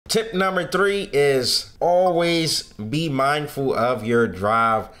Tip number 3 is always be mindful of your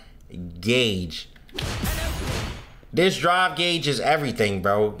drive gauge. This drive gauge is everything,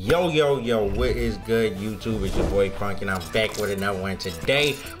 bro. Yo, what is good, YouTube? It's your boy Punk, and I'm back with another one.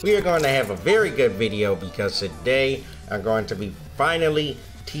 Today, we are going to have a very good video because today, I'm going to be finally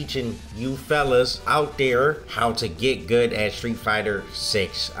teaching you fellas out there how to get good at Street Fighter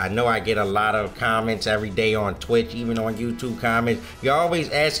 6. I know I get a lot of comments every day on Twitch, even on YouTube comments. You're always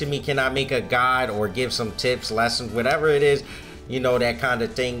asking me, can I make a guide or give some tips, lessons, whatever it is, you know, that kind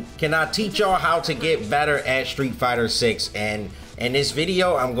of thing. Can I teach y'all how to get better at Street Fighter 6? And in this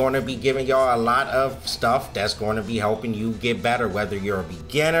video, I'm going to be giving y'all a lot of stuff that's going to be helping you get better, whether you're a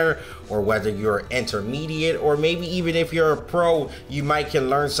beginner or whether you're intermediate, or maybe even if you're a pro, you might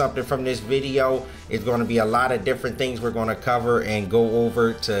can learn something from this video. It's going to be a lot of different things we're going to cover and go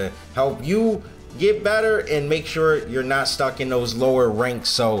over to help you get better and make sure you're not stuck in those lower ranks.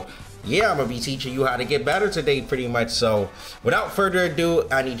 So yeah, I'm gonna be teaching you how to get better today, pretty much. So without further ado,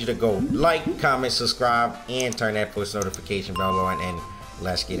 I need you to go like, comment, subscribe, and turn that push notification bell on, and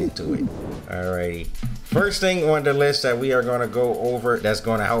let's get into it. Alrighty, first thing on the list that we are going to go over that's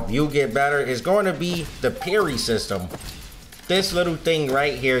going to help you get better is going to be the parry system. This little thing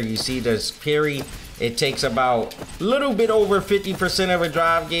right here, you see this parry, it takes about a little bit over 50% of a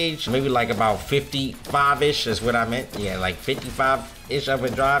drive gauge, maybe like about 55-ish is what I meant. Yeah, like 55-ish of a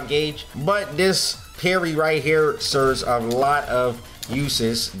drive gauge. But this parry right here serves a lot of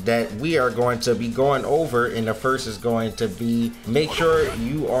uses that we are going to be going over, and the first is going to be make sure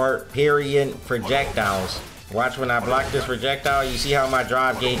you are parrying projectiles. Watch when I block this projectile, you see how my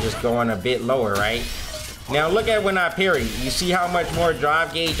drive gauge is going a bit lower, right? Now look at when I parry. You see how much more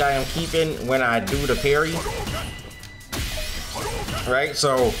drive gauge I am keeping when I do the parry? Right?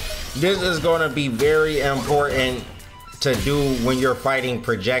 So this is going to be very important to do when you're fighting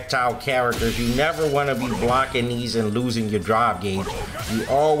projectile characters. You never want to be blocking these and losing your drive gauge. You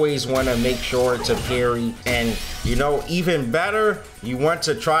always want to make sure to parry, and you know, even better, you want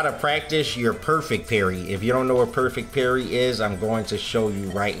to try to practice your perfect parry. If you don't know what perfect parry is, I'm going to show you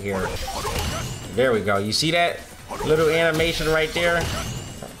right here. There we go. You see that little animation right there?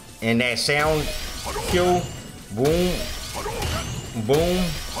 And that sound cue? Boom. Boom.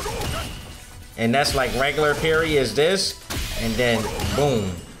 And that's like regular parry is this. And then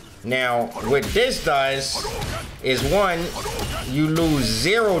boom. Now, what this does is, one, you lose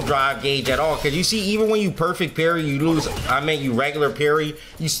 0 drive gauge at all. Because you see, even when you perfect parry, you lose, you regular parry,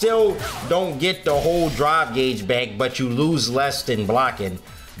 you still don't get the whole drive gauge back, but you lose less than blocking.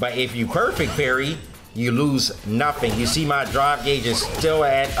 But if you perfect parry, you lose nothing. You see my drive gauge is still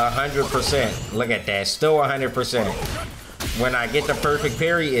at 100%. Look at that, still 100%. When I get the perfect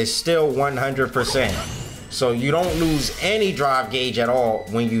parry, it's still 100%. So you don't lose any drive gauge at all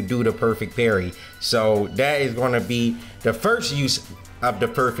when you do the perfect parry. So that is going to be the first use of the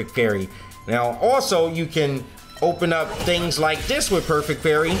perfect parry. Now also, you can open up things like this with perfect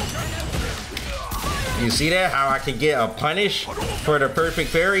parry. You see that? How I can get a punish for the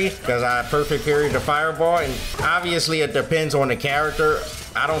perfect parry because I perfect parried the fireball. And obviously it depends on the character.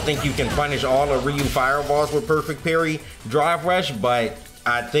 I don't think you can punish all of Ryu fireballs with perfect parry drive rush, but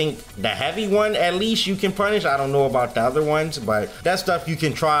I think the heavy one at least you can punish. I don't know about the other ones, but that stuff you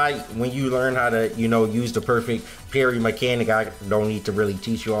can try when you learn how to, you know, use the perfect parry mechanic. I don't need to really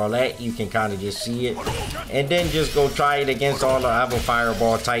teach you all that. You can kind of just see it and then just go try it against all the other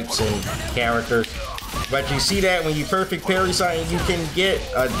fireball types and characters. But you see that when you perfect parry something, you can get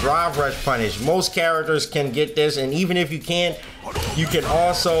a drive rush punish. Most characters can get this, and even if you can't, you can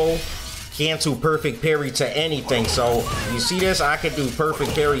also cancel perfect parry to anything. So you see this, I could do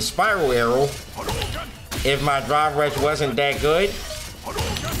perfect parry spiral arrow. If my drive rush wasn't that good,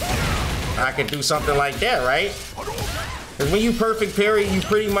 I could do something like that, right? Because when you perfect parry, you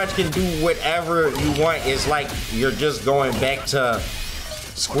pretty much can do whatever you want. It's like you're just going back to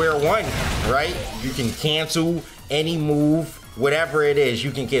square one, right? You can cancel any move, whatever it is, you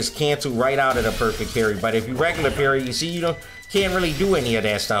can just cancel right out of the perfect parry. But if you regular parry, you see, you can't really do any of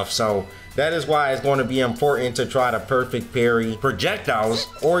that stuff. So that is why it's going to be important to try to perfect parry projectiles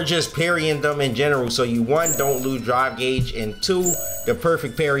or just parrying them in general. So you, one, don't lose drive gauge, and two, the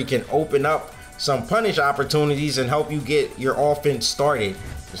perfect parry can open up some punish opportunities and help you get your offense started.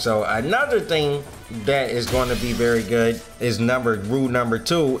 So another thing that is going to be very good is rule number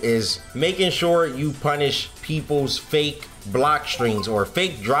 2 is making sure you punish people's fake block strings, or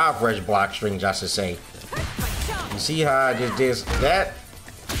fake drive rush block strings, I should say. You see how I just did that,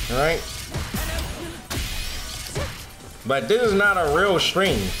 right? But this is not a real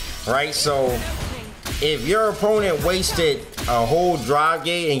string, right? So if your opponent wasted a whole drive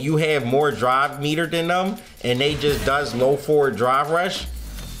gauge and you have more drive meter than them and they just does low forward drive rush,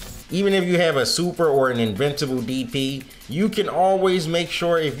 even if you have a super or an invincible DP, you can always make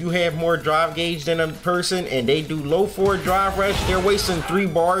sure if you have more drive gauge than a person and they do low forward drive rush, they're wasting 3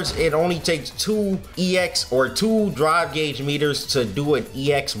 bars. It only takes 2 EX or 2 drive gauge meters to do an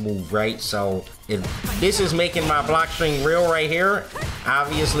EX move, right? So this is making my block string real right here.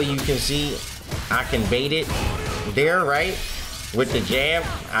 Obviously you can see I can bait it there, right? With the jab,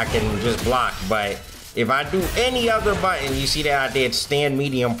 I can just block, but if I do any other button, you see that I did stand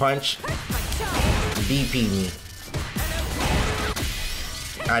medium punch, DP me.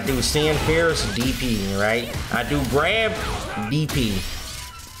 I do stand fierce, DP me, right? I do grab, DP.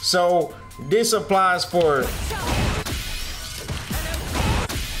 So this applies for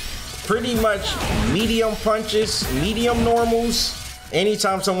pretty much medium punches, medium normals.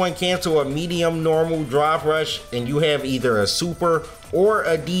 Anytime someone cancel a medium normal drive rush and you have either a super or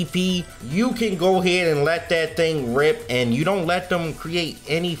a DP, you can go ahead and let that thing rip and you don't let them create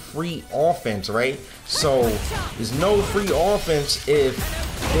any free offense, right? So there's no free offense if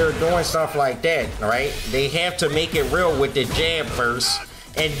they're doing stuff like that, right? They have to make it real with the jab first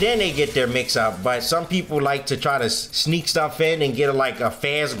and then they get their mix up. But some people like to try to sneak stuff in and get like a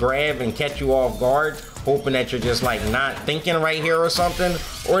fast grab and catch you off guard, hoping that you're just like not thinking right here or something,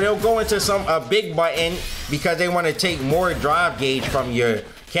 or they'll go into a big button because they want to take more drive gauge from your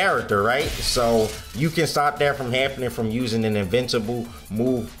character, right? So you can stop that from happening from using an invincible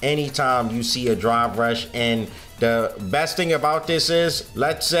move anytime you see a drive rush. And the best thing about this is,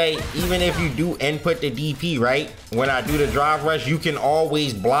 let's say even if you do input the DP, right, when I do the drive rush, you can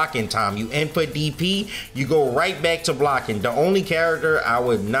always block in time. You input DP, you go right back to blocking. The only character I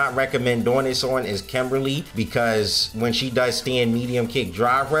would not recommend doing this on is Kimberly, because when she does stand medium kick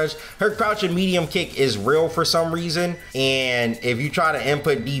drive rush, her crouching medium kick is real for some reason, and if you try to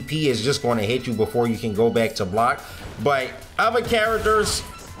input DP, it's just going to hit you before you can go back to block. But other characters,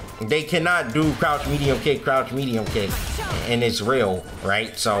 they cannot do crouch medium kick, and it's real,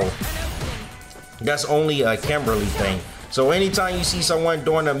 right? So that's only a Kimberly thing. So anytime you see someone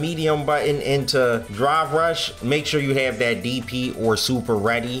doing a medium button into drive rush, make sure you have that DP or super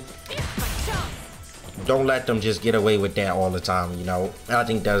ready. Don't let them just get away with that all the time, you know. I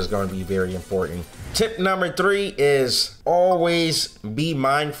think that is going to be very important. Tip number 3 is always be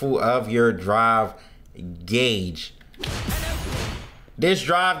mindful of your drive gauge. This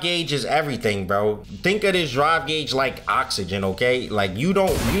drive gauge is everything, bro. Think of this drive gauge like oxygen, okay? Like you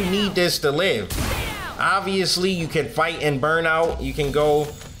need this to live. Obviously, you can fight and burn out. You can go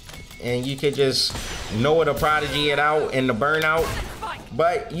and you can just Noah the Prodigy it out in the burnout.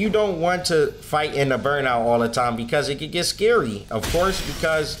 But you don't want to fight in the burnout all the time because it could get scary, of course,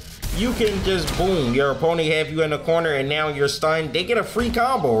 because you can just boom, your opponent have you in the corner and now you're stunned. They get a free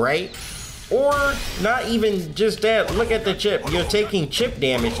combo, right? Or not even just that, look at the chip. You're taking chip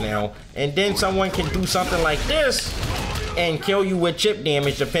damage now, and then someone can do something like this and kill you with chip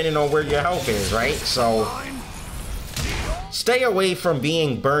damage depending on where your health is, right? So stay away from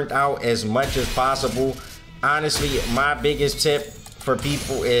being burnt out as much as possible. Honestly, my biggest tip for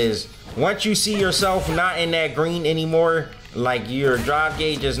people is once you see yourself not in that green anymore, like your drive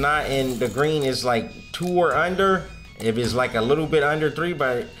gauge is not in the green, it's like 2 or under. If it's like a little bit under 3,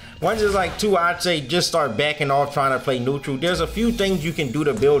 but once it's like 2, I'd say just start backing off trying to play neutral. There's a few things you can do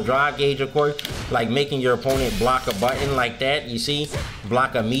to build drive gauge, of course, like making your opponent block a button like that. You see,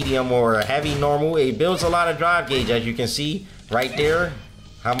 block a medium or a heavy normal. It builds a lot of drive gauge, as you can see right there.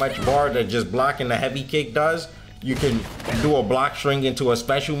 How much bar that just blocking the heavy kick does. You can do a block string into a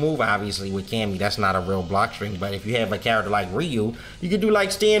special move. Obviously with Cammy, that's not a real block string, but if you have a character like Ryu, you can do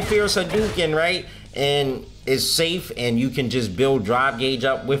like stand fierce Hadouken, right? And it's safe and you can just build drive gauge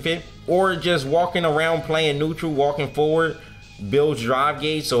up with it. Or just walking around playing neutral, walking forward builds drive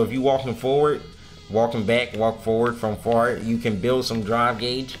gauge. So if you walking forward, walking back, walk forward from far, you can build some drive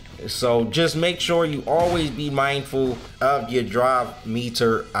gauge. So just make sure you always be mindful of your drive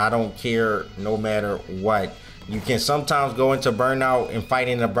meter. I don't care, no matter what. You can sometimes go into burnout and fight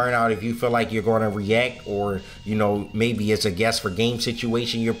in a burnout if you feel like you're going to react, or you know, maybe it's a guess for game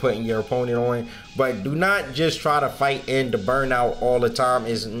situation you're putting your opponent on. But do not just try to fight in the burnout all the time.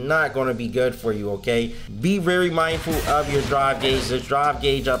 It's not going to be good for you, okay? Be very mindful of your drive gauge. This drive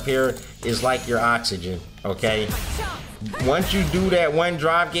gauge up here is like your oxygen, okay? Once you do that one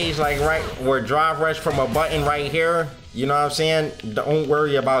drive gauge, like right where drive rush from a button right here, you know what I'm saying? Don't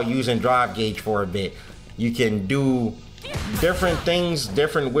worry about using drive gauge for a bit. You can do different things,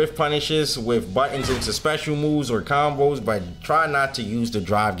 different whiff punishes with buttons into special moves or combos, but try not to use the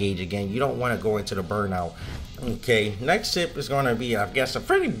drive gauge again. You don't want to go into the burnout. Okay, next tip is going to be, I guess, a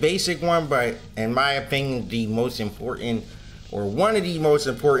pretty basic one, but in my opinion, the most important, or one of the most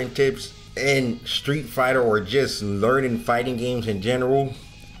important tips in Street Fighter or just learning fighting games in general.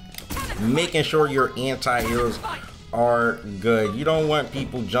 Making sure your anti-heroes are good. You don't want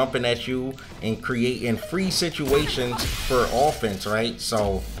people jumping at you and creating free situations for offense, right?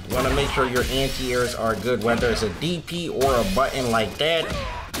 So you want to make sure your anti-airs are good, whether it's a DP or a button like that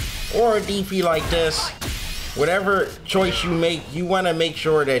or a DP like this. Whatever choice you make, you want to make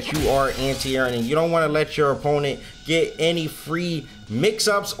sure that you are anti-airing, and you don't want to let your opponent get any free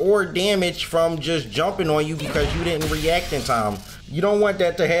mix-ups or damage from just jumping on you because you didn't react in time. You don't want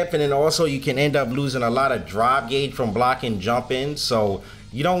that to happen, and also you can end up losing a lot of drive gauge from blocking jump-ins. So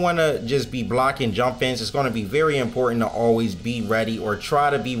you don't want to just be blocking jump-ins. It's going to be very important to always be ready, or try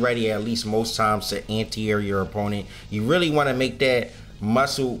to be ready at least most times, to anti-air your opponent. You really want to make that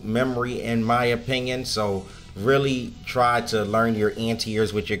muscle memory, in my opinion. So really try to learn your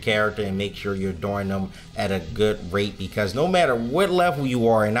anti-airs with your character and make sure you're doing them at a good rate, because no matter what level you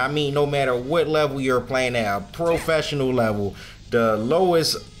are, and I mean no matter what level you're playing at, a professional level, the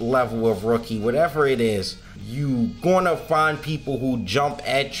lowest level of rookie, whatever it is, you gonna find people who jump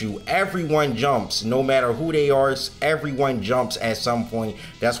at you. Everyone jumps, no matter who they are. Everyone jumps at some point.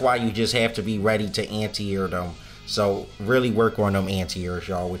 That's why you just have to be ready to anti-air them. So really work on them anti-airs,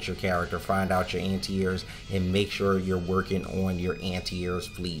 y'all, with your character. Find out your anti-airs and make sure you're working on your anti-airs,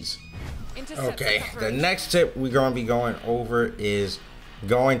 please. Okay, the next tip we're going to be going over is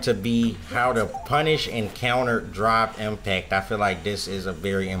going to be how to punish and counter drop impact. I feel like this is a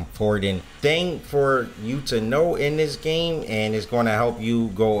very important thing for you to know in this game, and it's going to help you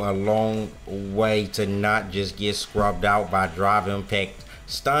go a long way to not just get scrubbed out by drop impact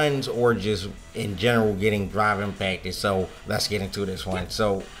stuns, or just in general getting drive impacted. So let's get into this one.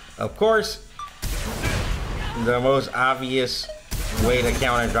 So of course, the most obvious way to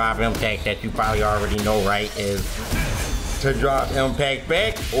counter drive impact that you probably already know, right, is to drop impact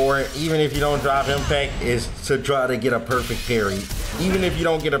back, or even if you don't drop impact, is to try to get a perfect parry. Even if you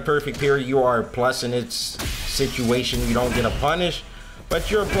don't get a perfect parry, you are a plus in this situation. You don't get a punish, but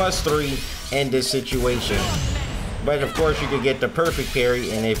you're a +3 in this situation. But of course you could get the perfect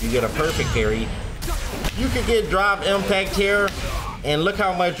parry, and if you get a perfect parry, you could get drop impact here. And look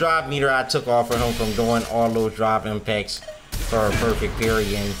how much drop meter I took off of him from doing all those drop impacts for a perfect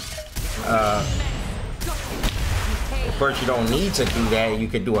parry. And of course you don't need to do that. You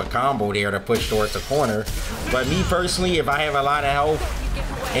could do a combo there to push towards the corner. But me personally, if I have a lot of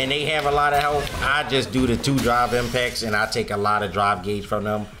health and they have a lot of health, I just do the 2 drop impacts and I take a lot of drop gauge from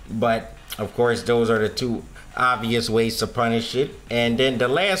them. But of course those are the 2 obvious ways to punish it. And then the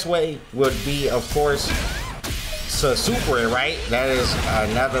last way would be, of course, to super it, right? That is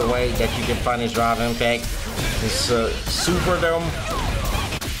another way that you can punish drive impact, is to super them.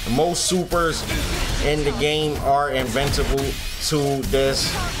 Most supers in the game are invincible to this.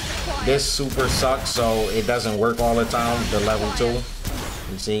 This super sucks, so it doesn't work all the time, the level 2,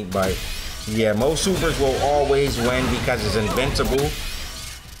 you see. But yeah, most supers will always win because it's invincible.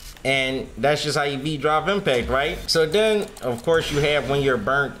 And that's just how you beat drop impact, right? So then, of course, you have when you're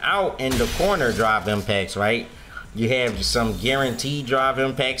burnt out in the corner drop impacts, right? You have some guaranteed drop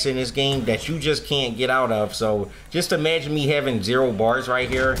impacts in this game that you just can't get out of. So just imagine me having 0 bars right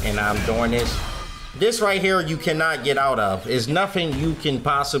here and I'm doing this. This right here you cannot get out of. There's nothing you can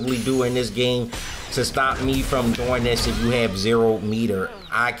possibly do in this game to stop me from doing this if you have 0 meter.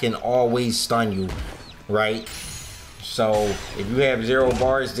 I can always stun you, right? So if you have 0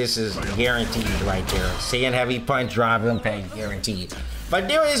 bars, this is guaranteed right there. Sand heavy punch, drive impact, guaranteed. But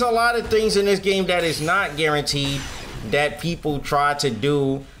there is a lot of things in this game that is not guaranteed, that people try to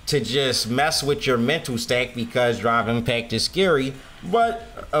do to just mess with your mental stack because drive impact is scary. But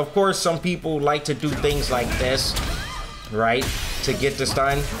of course, some people like to do things like this, right, to get the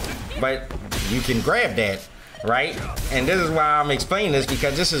stun. But you can grab that, right? And this is why I'm explaining this,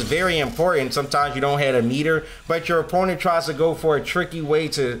 because this is very important. Sometimes you don't have a meter, but your opponent tries to go for a tricky way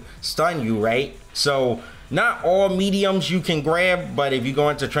to stun you, right? So not all mediums you can grab, but if you go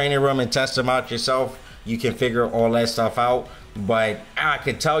into training room and test them out yourself, you can figure all that stuff out. But I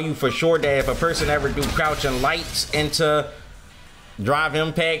can tell you for sure that if a person ever do crouching lights into drive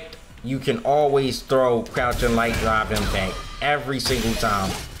impact, you can always throw crouching light drive impact every single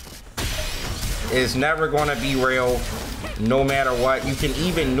time. It's never going to be real. no matter what. You can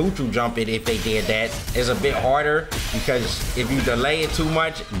even neutral jump it if they did that. It's a bit harder because if you delay it too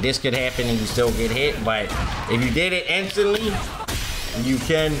much, this could happen and you still get hit. But if you did it instantly, you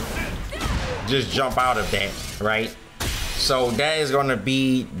can just jump out of that, right? So that is going to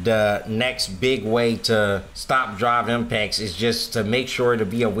be the next big way to stop drive impacts, is just to make sure to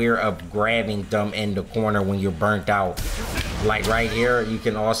be aware of grabbing them in the corner when you're burnt out. Like right here, you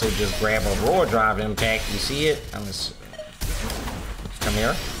can also just grab a raw drive impact. You see it? Come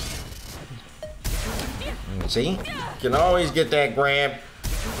here. See? You can always get that grab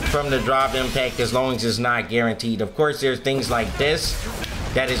from the drive impact as long as it's not guaranteed. Of course, there's things like this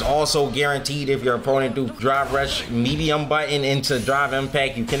that is also guaranteed. If your opponent do drive rush medium button into drive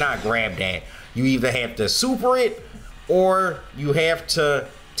impact, you cannot grab that. You either have to super it or you have to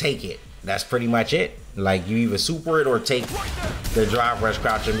take it. That's pretty much it. Like, you either super it or take the drive rush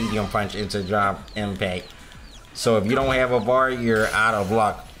crouch or medium punch into drive impact. So if you don't have a bar, you're out of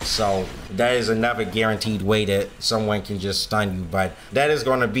luck. So that is another guaranteed way that someone can just stun you. But that is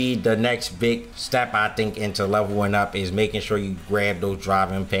going to be the next big step, I think, into leveling up, is making sure you grab those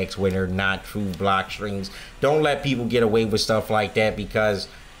drive impacts when they're not true block strings. Don't let people get away with stuff like that, because,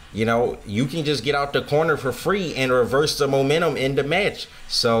 you know, you can just get out the corner for free and reverse the momentum in the match.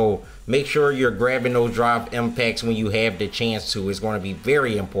 So make sure you're grabbing those drive impacts when you have the chance to. It's going to be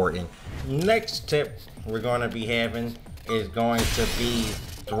very important. Next tip we're going to be having is going to be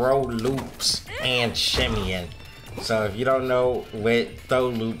throw loops and shimmying. So if you don't know what throw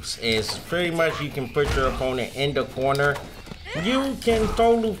loops is, pretty much you can put your opponent in the corner. You can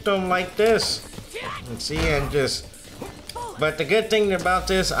throw loop them like this. And see, and just... But the good thing about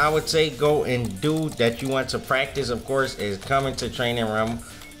this, I would say go and do, that you want to practice, of course, is coming to training room,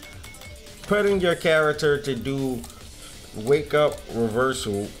 putting your character to do wake up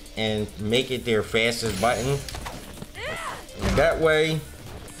reversal and make it their fastest button. That way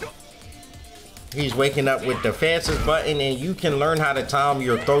he's waking up with the fastest button, and you can learn how to time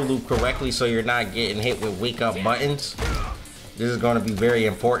your throw loop correctly so you're not getting hit with wake up buttons. This is going to be very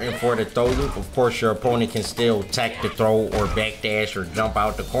important for the throw loop. Of course, your opponent can still tech the throw or backdash or jump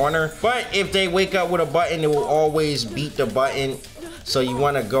out the corner, but if they wake up with a button, it will always beat the button. So you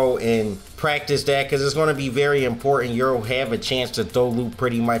want to go and practice that, because it's going to be very important. You'll have a chance to throw loop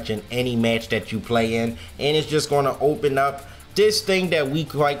pretty much in any match that you play in, and it's just going to open up this thing that we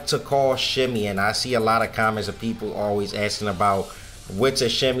like to call shimmy. And I see a lot of comments of people always asking about what's a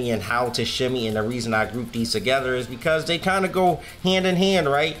shimmy and how to shimmy, and the reason I group these together is because they kind of go hand in hand,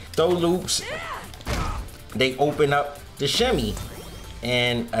 right? Throw loops, they open up the shimmy,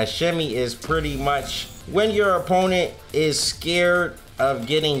 and a shimmy is pretty much when your opponent is scared of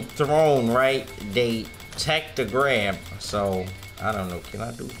getting thrown, right? They tech the grab. So I don't know, can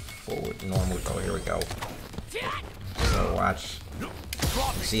I do forward normal? Oh, here we go. So watch,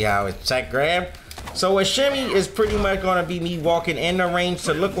 see how it's tech grab. So a shimmy is pretty much going to be me walking in the range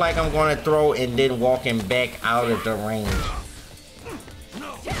to look like I'm going to throw, and then walking back out of the range.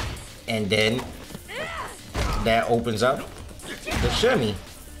 And then that opens up the shimmy,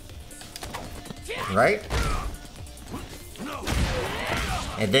 right?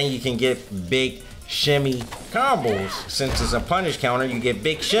 And then you can get big shimmy combos. Since it's a punish counter, you get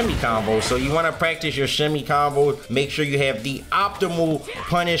big shimmy combos. So you want to practice your shimmy combo. Make sure you have the optimal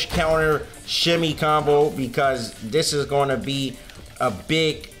punish counter shimmy combo, because this is going to be a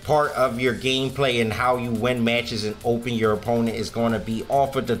big part of your gameplay, and how you win matches and open your opponent is going to be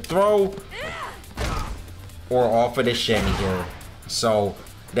off of the throw or off of the shimmy here. So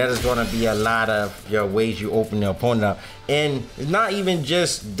that is going to be a lot of your ways you open the opponent up. And not even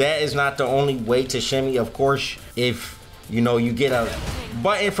just that is not the only way to shimmy. Of course, if you know you get a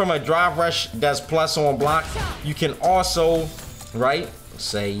button from a drive rush that's plus on block, you can also, right,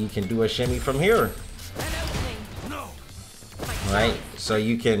 say you can do a shimmy from here, right? So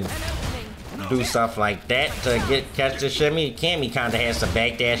you can do stuff like that to catch the shimmy. Cammy kind of has to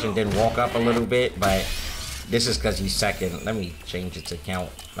backdash and then walk up a little bit, but this is because he's second. Let me change it to count.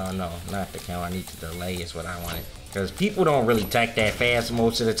 No, not the count. I need to delay is what I wanted, because people don't really tech that fast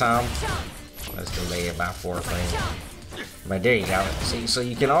most of the time. Let's delay it by 4 frames. But there you go. See, so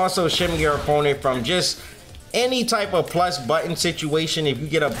you can also shimmy your opponent from just any type of plus button situation. If you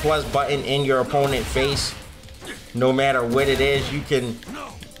get a plus button in your opponent's face, no matter what it is, you can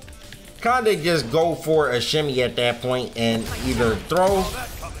kind of just go for a shimmy at that point and either throw,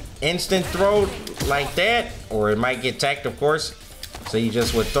 instant throw like that, or it might get teched, of course. So you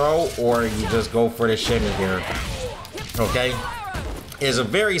just would throw, or you just go for the shimmy here. Okay? It's a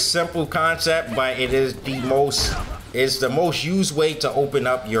very simple concept, but it is the most it's the most used way to open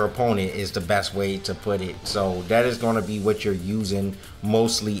up your opponent is the best way to put it. So that is going to be what you're using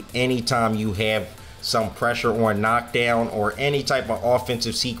mostly anytime you have some pressure on knockdown or any type of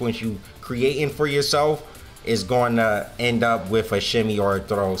offensive sequence you creating for yourself is going to end up with a shimmy or a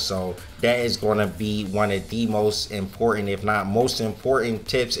throw. So that is going to be one of the most important, if not most important,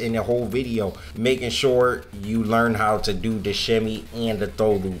 tips in the whole video, making sure you learn how to do the shimmy and the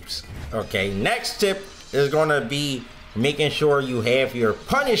throw loops. Okay, next tip is going to be making sure you have your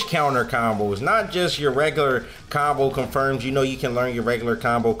punish counter combos, not just your regular combo confirms. You know, you can learn your regular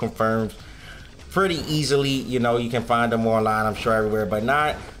combo confirms pretty easily. You know, you can find them online, I'm sure, everywhere, but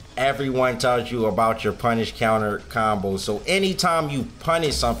not everyone tells you about your punish counter combos. So anytime you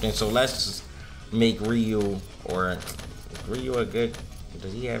punish something, so let's just make Ryu, or Ryu a good,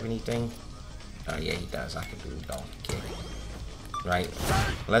 does he have anything? Oh yeah, he does. I can do donkey kick, right?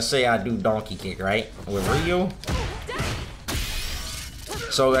 Let's say I do donkey kick, right, with Ryu.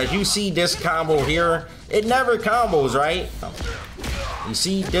 So as you see this combo here, it never combos, right? You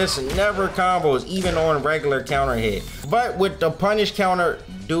see, this never combos, even on regular counter hit. But with the punish counter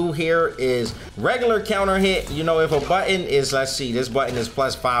do here is regular counter hit, you know, if a button is, let's see, this button is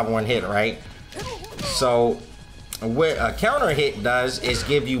 +5 on hit, right? So what a counter hit does is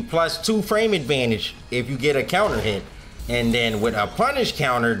give you +2 frame advantage if you get a counter hit. And then what a punish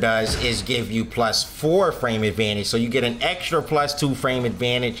counter does is give you +4 frame advantage. So you get an extra +2 frame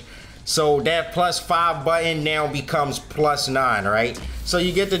advantage. So that +5 button now becomes +9, right? So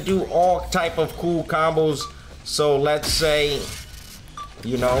you get to do all type of cool combos. So let's say,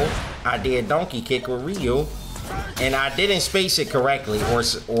 you know, I did donkey kick with Ryu and I didn't space it correctly,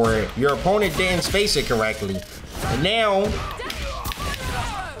 or your opponent didn't space it correctly. And now,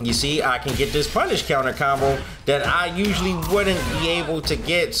 you see, I can get this punish counter combo that I usually wouldn't be able to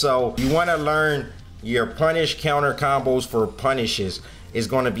get. So you want to learn your punish counter combos for punishes. Is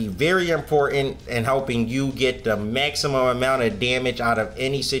going to be very important in helping you get the maximum amount of damage out of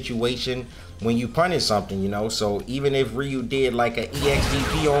any situation when you punish something, you know. So even if Ryu did like an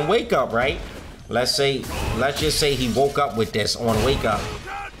EXDP on wake up, right? Let's just say he woke up with this on wake up.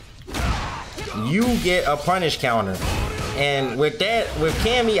 You get a punish counter. And with that, with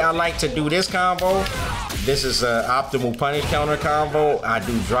Cammy, I like to do this combo. This is an optimal punish counter combo. I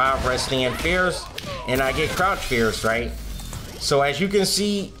do drive, rest, stand, fierce, and I get crouch fierce, right? So as you can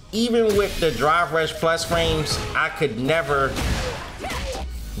see, even with the drive rush plus frames, I could never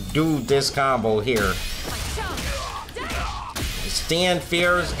do this combo here. Stand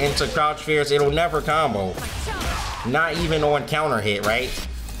fierce into crouch fierce, it'll never combo. Not even on counter hit, right?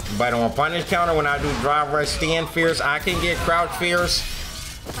 But on punish counter, when I do drive rush stand fierce, I can get crouch fierce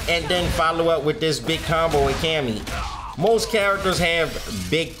and then follow up with this big combo with Cammy. Most characters have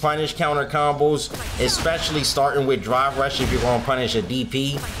big punish counter combos, especially starting with drive rush if you're gonna punish a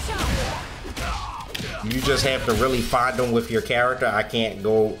DP. You just have to really find them with your character. I can't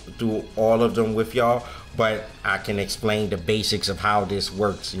go through all of them with y'all, but I can explain the basics of how this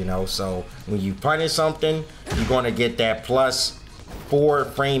works, you know. So when you punish something, you're gonna get that +4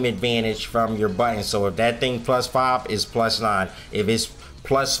 frame advantage from your button. So if that thing +5 is +9, if it's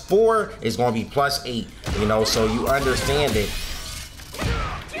 +4, it's gonna be +8, you know, so you understand it.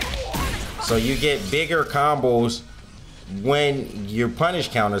 So you get bigger combos when you punish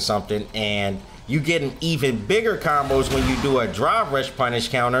counter something, and you get an even bigger combos when you do a drive rush punish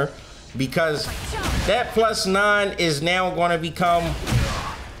counter, because that +9 is now gonna become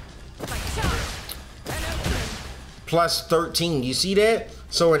 +13. You see that?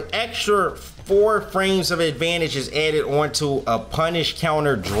 So an extra 4 frames of advantage is added onto a punish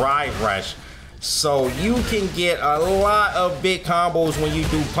counter drive rush. So you can get a lot of big combos when you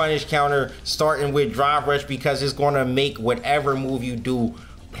do punish counter starting with drive rush, because it's going to make whatever move you do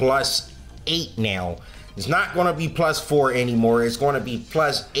 +8 now. It's not going to be +4 anymore. It's going to be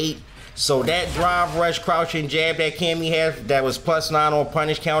 +8. So that drive rush crouch and jab that Cammy has that was +9 on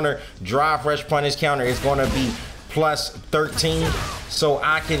punish counter, drive rush punish counter is going to be +13. So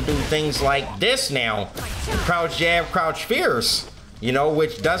I can do things like this now. Crouch jab, crouch fierce, you know,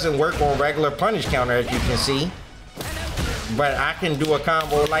 which doesn't work on regular punish counter, as you can see. But I can do a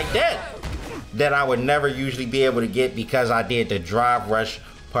combo like that I would never usually be able to get because I did the drive rush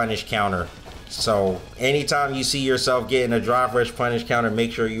punish counter. So anytime you see yourself getting a drive rush punish counter,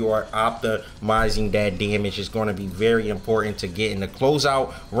 make sure you are optimizing that damage. It's going to be very important to getting the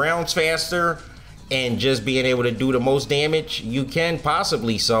closeout rounds faster and just being able to do the most damage you can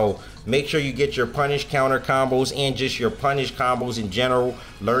possibly. So make sure you get your punish counter combos and just your punish combos in general.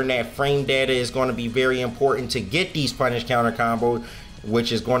 Learn that frame data is going to be very important to get these punish counter combos.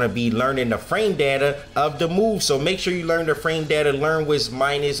 which is going to be learning the frame data of the move. So make sure you learn the frame data, learn what's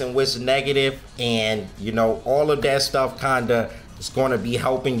minus and what's negative, and you know, all of that stuff kinda is going to be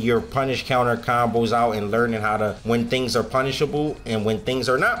helping your punish counter combos out and learning how to, when things are punishable and when things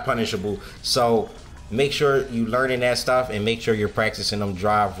are not punishable. So make sure you learning that stuff, and make sure you're practicing them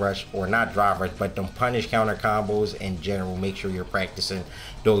drive rush, or not drive rush, but them punish counter combos in general. Make sure you're practicing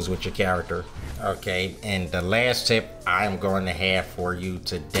those with your character. Okay, and the last tip I'm going to have for you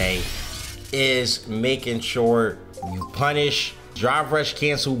today is making sure you punish drive rush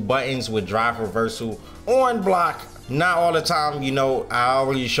cancel buttons with drive reversal on block. Not all the time, you know, I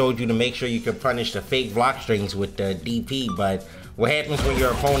already showed you to make sure you can punish the fake block strings with the DP, but what happens when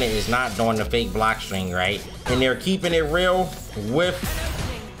your opponent is not doing the fake block string, right? And they're keeping it real with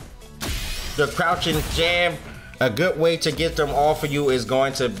the crouching jab. A good way to get them off of you is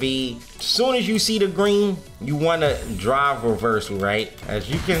going to be, as soon as you see the green, you want to drive reversal, right? As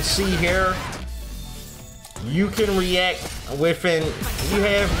you can see here, you can react within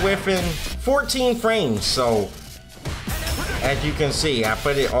 14 frames. So as you can see, I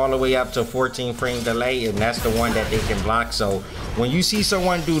put it all the way up to 14 frame delay, and that's the one that they can block. So when you see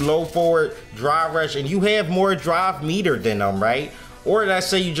someone do low forward drive rush and you have more drive meter than them, right? Or let's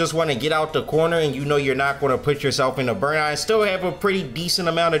say you just want to get out the corner and you know you're not going to put yourself in a burnout and still have a pretty decent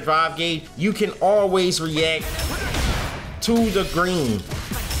amount of drive gauge, you can always react to the green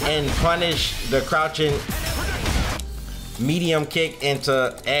and punish the crouching medium kick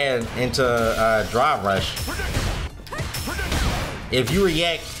into drive rush. If you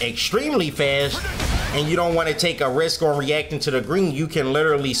react extremely fast and you don't want to take a risk on reacting to the green, you can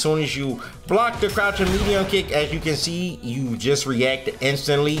literally, as soon as you block the crouching medium kick, as you can see, you just react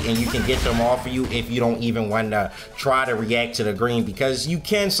instantly and you can get them off of you if you don't even want to try to react to the green, because you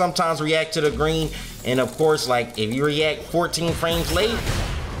can sometimes react to the green, and of course, like if you react 14 frames late,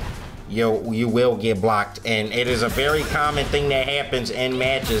 you will get blocked. And it is a very common thing that happens in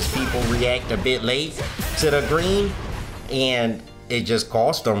matches. People react a bit late to the green and it just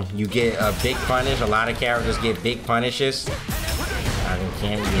costs them. You get a big punish. A lot of characters get big punishes. I think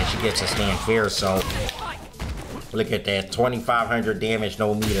Candy, yeah, she gets a stand fair. So look at that, 2,500 damage,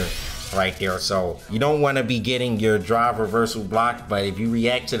 no meter right there. So you don't want to be getting your drive reversal blocked, but if you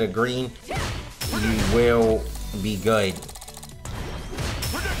react to the green, you will be good.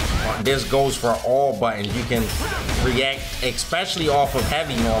 This goes for all buttons. You can react, especially off of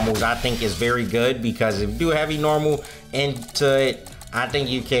heavy normals. I think is very good, because if you do heavy normal into it, I think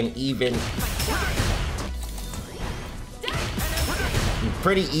you can even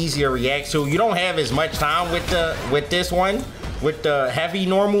pretty easy to react to. You don't have as much time with this one with the heavy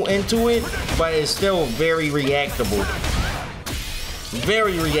normal into it, but it's still very reactable.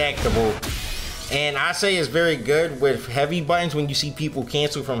 Very reactable. And I say it's very good with heavy buttons when you see people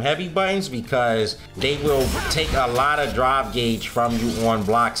cancel from heavy buttons, because they will take a lot of drive gauge from you on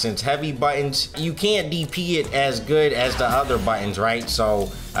block. Since heavy buttons, you can't DP it as good as the other buttons, right? So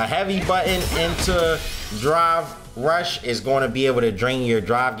a heavy button into drive rush is going to be able to drain your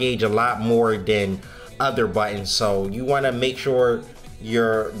drive gauge a lot more than other buttons. So you want to make sure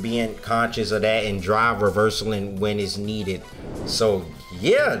you're being conscious of that and drive reversaling when it's needed. So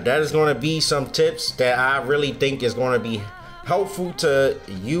yeah, that is going to be some tips that I really think is going to be helpful to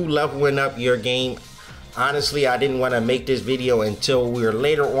you leveling up your game. Honestly, I didn't want to make this video until we were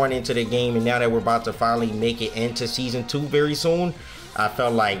later on into the game, and now that we're about to finally make it into season 2 very soon, I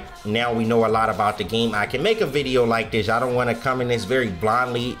felt like now we know a lot about the game, I can make a video like this. I don't want to come in this very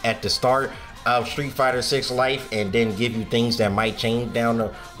blindly at the start of Street Fighter 6 life and then give you things that might change down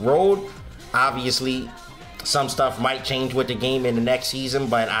the road. Obviously, some stuff might change with the game in the next season,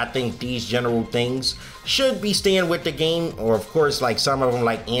 but I think these general things should be staying with the game. Or of course, like some of them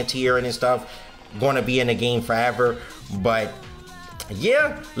like anti-air and stuff, going to be in the game forever. But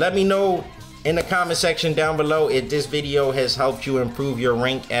yeah, let me know in the comment section down below if this video has helped you improve your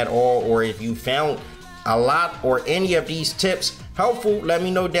rank at all, or if you found a lot or any of these tips helpful. Let me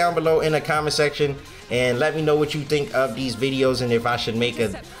know down below in the comment section, and let me know what you think of these videos, and if I should make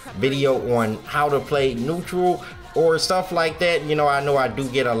a video on how to play neutral or stuff like that. You know I do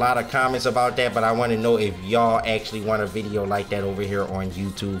get a lot of comments about that, but I want to know if y'all actually want a video like that over here on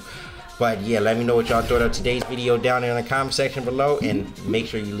YouTube. But yeah, let me know what y'all thought of today's video down in the comment section below, and make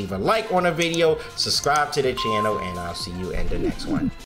sure you leave a like on the video, subscribe to the channel, and I'll see you in the next one.